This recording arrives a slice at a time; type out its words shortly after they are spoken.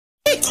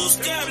too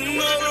scared to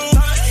know.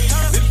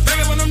 Bitch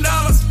begging for them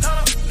dollars,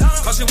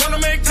 cause she wanna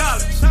make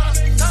college.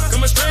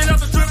 Coming straight out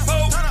the strip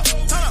pole.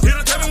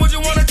 Here, tell me what you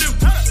wanna do.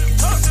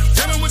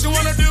 Tell me what you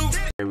wanna do.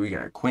 Here we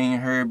got Qveen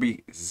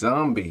Herby,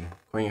 Zombie.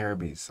 Qveen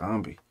Herby,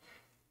 Zombie.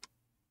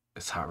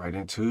 Let's hop right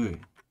into it.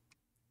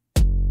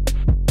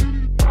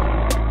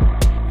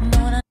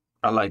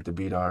 I like the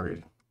beat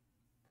already.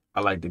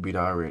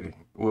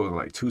 What was it,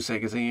 like 2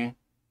 seconds in?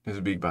 This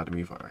beat about to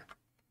be fire.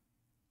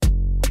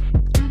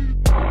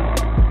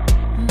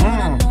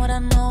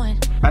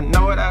 I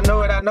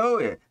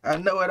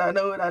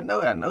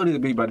know this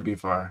beat about to be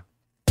fire.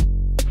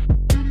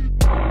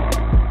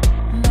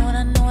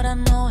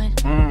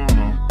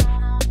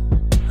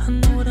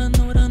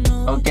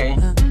 Okay.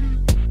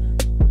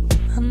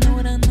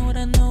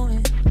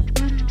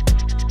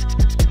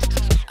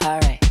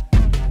 Alright.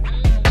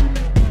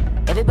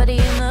 Everybody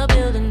in the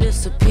building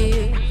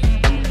disappeared.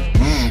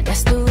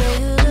 That's the way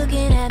you're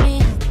looking at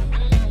me.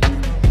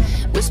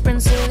 Whispering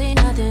silly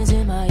nothings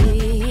in my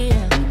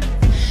ear.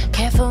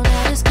 Careful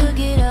now, this could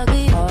get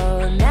ugly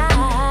all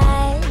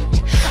night.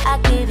 I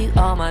give you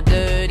all my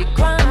dirty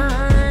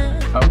crime.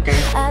 Okay.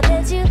 I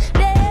bet you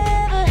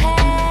never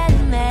had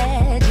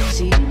imagined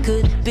she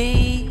could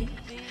be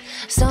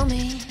so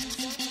mean.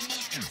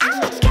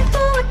 I'm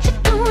careful what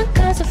you're doing,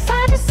 cause if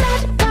I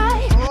decide to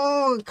bite.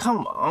 Oh,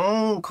 come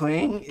on,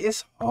 Queen.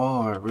 It's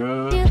hard,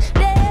 bro. You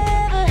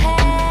never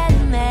had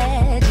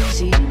imagined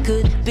she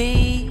could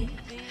be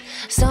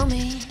so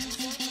mean.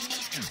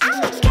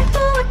 I'm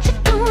careful what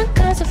you're doing,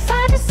 cause if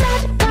I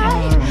decide to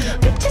bite,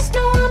 you just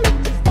know I'll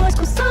make the boys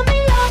go on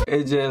me up.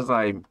 It's just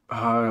like,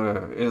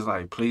 it's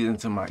like pleasing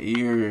to my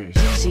ears.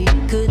 She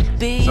could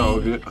be so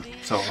good,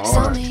 so so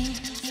hard. mean.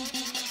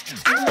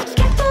 I'm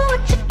careful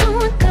what you're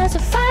doing, cause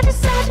if I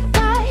decide to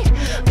bite,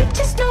 you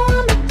just know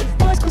I'll make the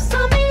boys go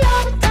on me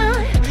all the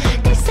time.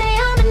 They say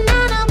I'm an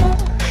animal,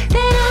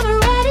 that I'm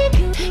ready.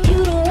 You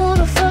don't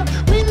wanna fuck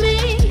with me.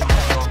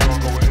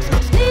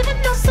 Leaving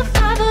no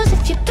survivors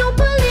if you don't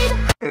believe.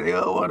 They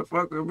don't wanna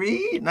fuck with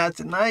me, not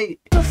tonight.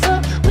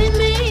 Fuck with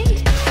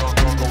me.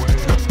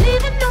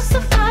 Leaving no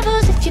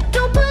survivors if you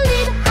don't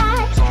believe the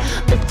hype.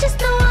 But just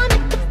know I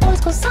make the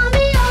boys go on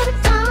me all the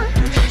time.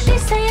 They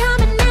say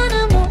I'm an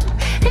animal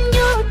and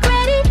you'll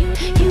regret it.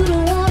 You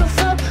don't wanna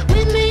fuck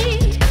with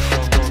me.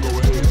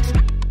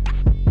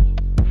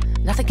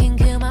 Nothing can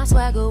kill my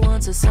swagger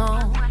once it's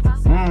on.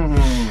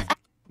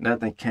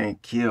 Nothing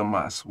can't kill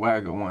my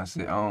swagger once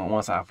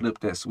I flip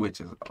that switch.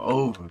 It's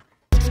over.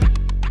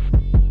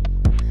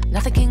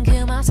 Nothing can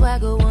kill my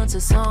swagger once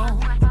it's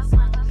on.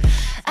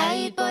 I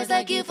eat boys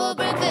like you for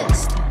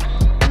breakfast.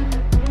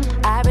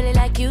 I really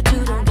like you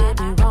too, don't get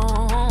me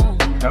wrong.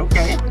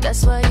 Okay.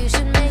 That's why you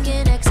should make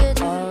an exit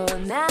all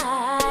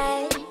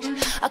night.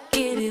 I'll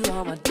give you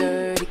all my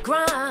dirty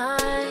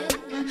crime.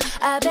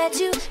 I bet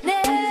you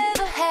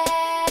never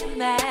had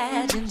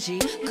imagined she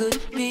could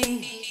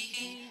be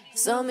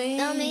so mean.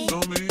 Careful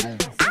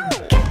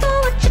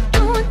what you're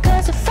doing,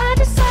 cause if I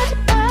decide to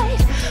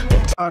bite.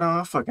 Hold on,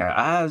 my fucking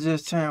eyes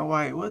just turned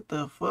white. What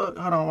the fuck?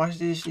 Hold on, watch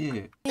this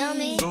shit.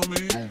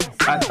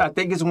 I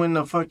think it's when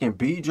the fucking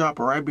beat drop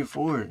right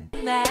before it.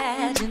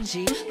 Imagine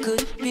she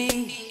could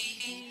be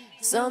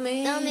so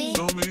mean.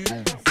 Careful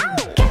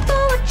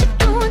what you're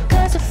doing,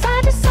 cause if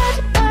I decide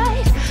to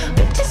bite,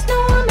 you just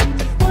know I'll make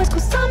the boys go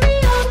on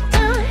me all the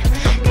time.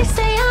 They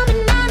say I'm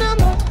an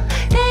animal,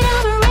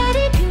 that I'm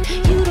ready.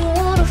 You don't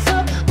wanna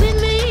fuck with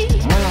me.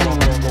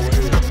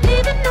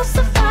 Leaving no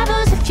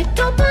survivors if you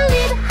don't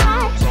believe the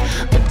hype.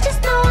 But just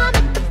know I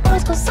make the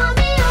boys go on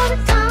me all the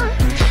time.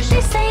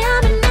 They say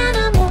I'm an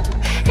animal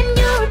and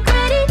you'll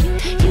regret it.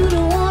 You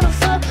don't wanna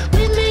fuck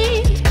with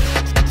me.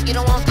 You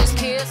don't want this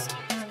kiss.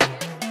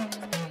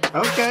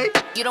 Okay.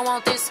 You don't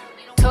want this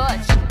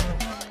touch.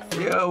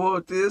 Yeah, I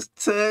want this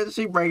touch.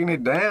 She breaking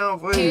it down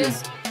for you.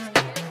 Kiss.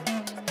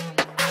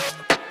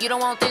 You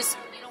don't want this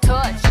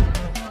touch.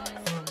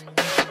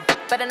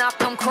 Better not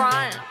come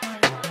crying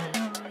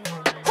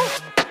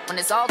when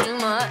it's all too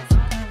much.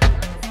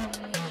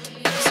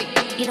 See,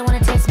 you don't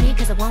wanna text me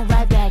cause I won't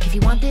write back. If you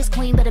want this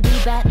queen, better be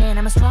Batman.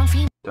 I'm a strong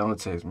female. Don't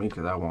text me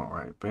cause I won't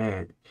write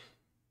back.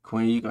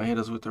 Queen, you gonna hit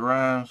us with the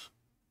rhymes?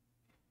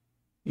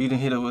 You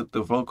didn't hit us with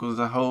the vocals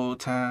the whole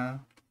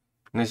time.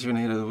 Unless you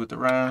gonna hit us with the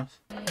rhymes.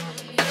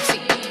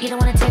 You don't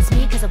wanna text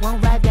me cause I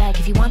won't write back.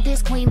 If you want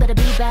this queen, better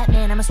be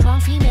Batman. I'm a strong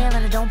female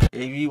and I don't.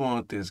 If you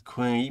want this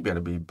queen, you better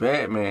be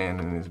Batman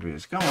in this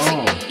bitch. Come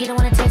on. You don't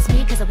wanna text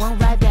me cause I won't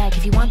write back.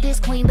 If you want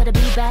this queen, better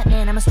be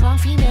Batman. I'm a strong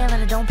female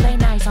and I don't play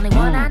nice. Only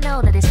one I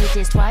know that has hit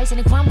this twice and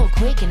it crumbled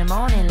quick in the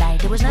morning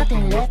light. There was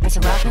nothing left but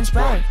some rock and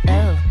Sprite.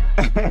 Oh,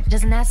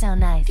 doesn't that sound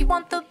nice? If you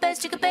want the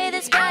best, you can pay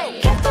this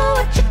price. Careful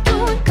what you're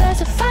doing, cause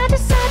if I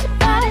decide to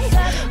bite,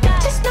 you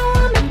just know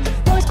I'll make the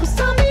boys go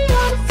on me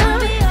all the time.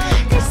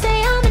 They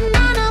say I'm an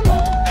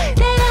animal,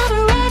 that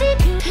I'm ready.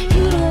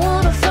 You don't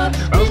wanna fuck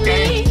with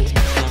me.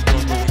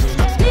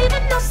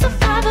 Leaving no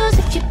survivors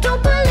if you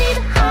don't believe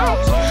the hype.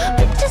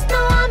 But just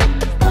know I'll make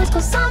the boys go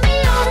on me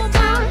all the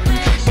time.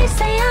 They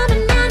say I'm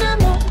an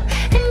animal,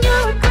 and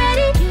you'll regret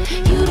it.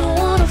 You don't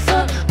wanna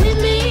fuck with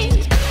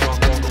me.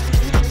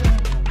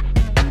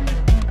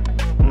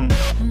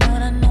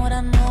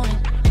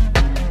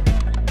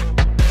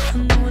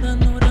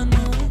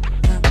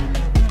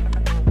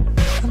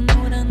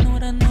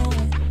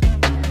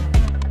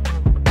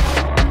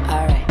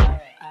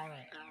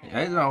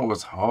 joint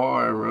was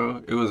hard,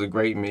 bro. It was a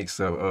great mix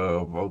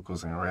of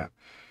vocals and rap.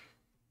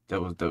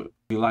 That was dope.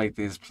 If you like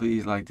this,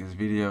 please like this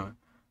video.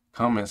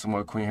 Comment some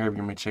more Qveen Herby.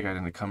 Give me a check out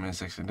in the comment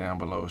section down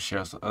below.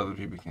 Share so other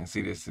people can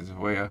see this as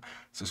well.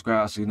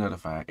 Subscribe so you're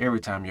notified every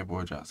time your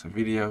boy drops a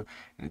video.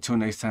 And until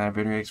next time,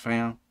 Veteran X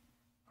fam,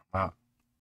 I'm out.